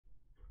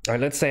All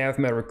right, let's say I have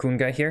my raccoon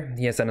guy here.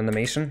 He has an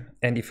animation,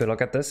 and if you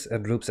look at this,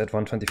 it loops at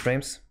 120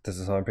 frames. This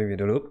is how I preview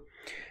the loop.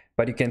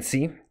 But you can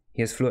see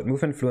he has fluid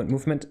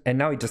movement, and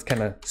now he just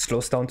kind of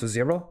slows down to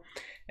 0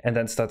 and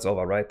then starts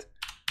over, right?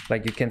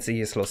 Like you can see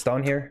he slows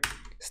down here,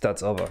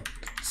 starts over.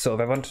 So if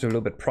I want to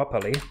loop it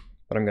properly,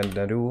 what I'm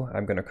gonna do,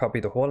 I'm gonna copy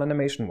the whole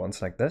animation once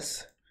like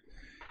this.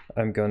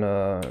 I'm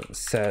gonna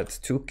set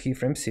 2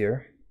 keyframes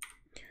here,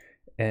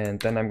 and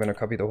then I'm gonna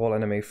copy the whole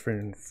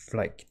animation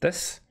like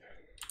this.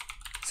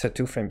 Set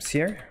 2 frames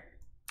here,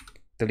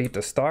 delete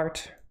the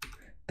start,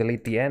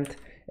 delete the end,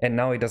 and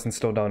now he doesn't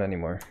slow down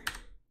anymore.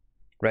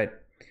 Right?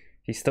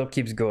 He still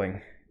keeps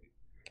going.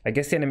 I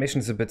guess the animation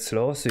is a bit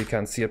slow, so you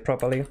can't see it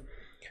properly,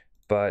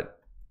 but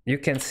you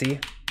can see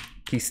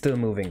he's still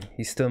moving.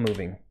 He's still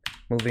moving.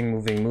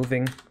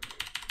 Moving,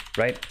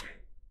 right?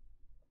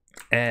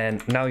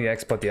 And now you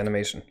export the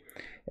animation,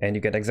 and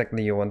you get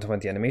exactly your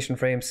 120 animation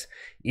frames,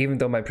 even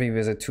though my preview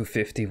is at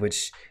 250,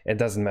 which it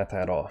doesn't matter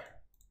at all.